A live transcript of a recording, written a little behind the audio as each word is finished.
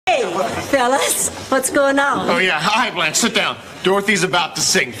Fellas, what's going on? Oh, yeah. Hi, Blanche. Sit down. Dorothy's about to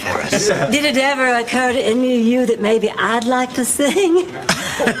sing for us. Did it ever occur to any of you that maybe I'd like to sing?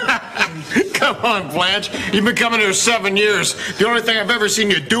 Come on, Blanche. You've been coming here 7 years. The only thing I've ever seen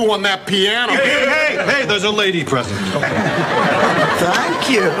you do on that piano... Hey, there's a lady present. Thank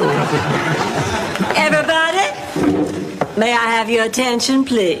you. Everybody, may I have your attention,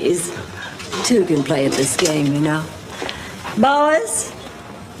 please? Two can play at this game, you know. Boys,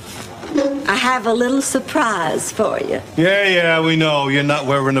 I have a little surprise for you. Yeah, we know. You're not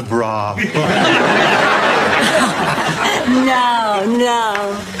wearing a bra.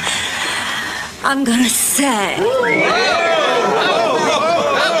 No. I'm gonna sing.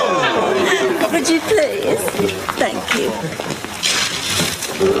 Would you please? Thank you.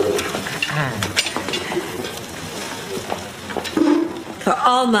 For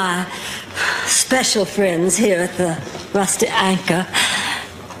all my special friends here at the Rusty Anchor,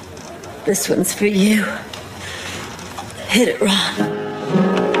 this one's for you. Hit it, Ron.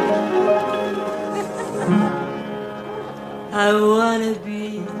 I wanna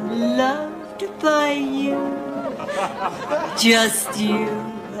be loved by you, just you,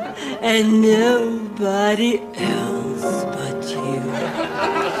 and nobody else but you.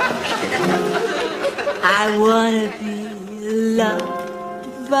 I wanna be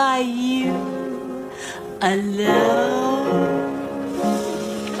loved by you alone.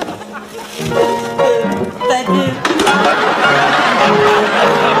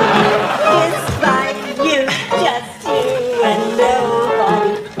 It's by you, just you, and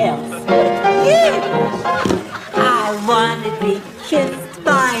nobody else but you. I wanna be kissed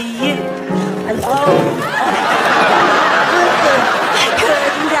by you alone.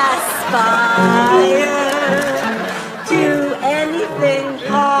 Couldn't aspire to anything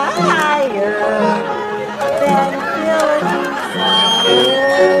higher than feeling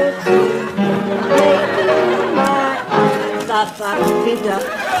desire to make my eyes up and feet up.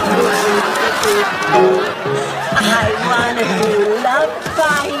 I wanna be loved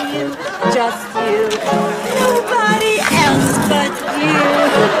by you, just you, nobody else but you.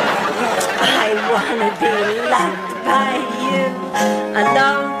 I wanna be loved by you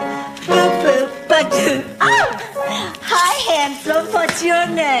alone. Oh! Hi, handsome. What's your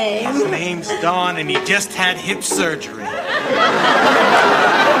name? His name's Don, and he just had hip surgery.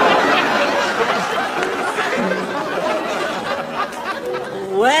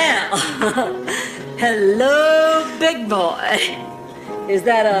 Well, hello, big boy. Is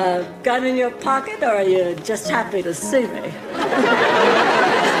that a gun in your pocket, or are you just happy to see me?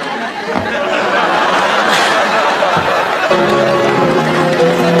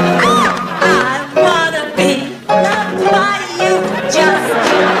 I wanna be loved by you, just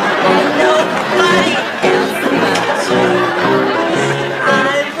you, and nobody else but you.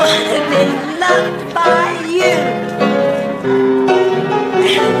 I wanna be loved by you.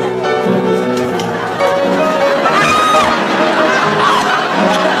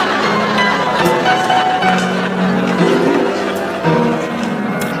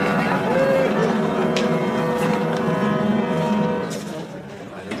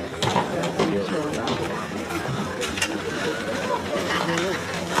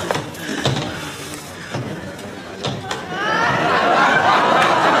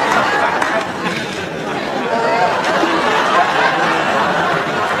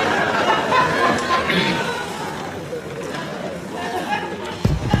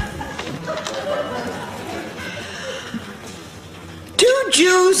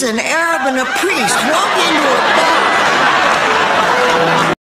 Jews, an Arab, and a priest walk into a bar.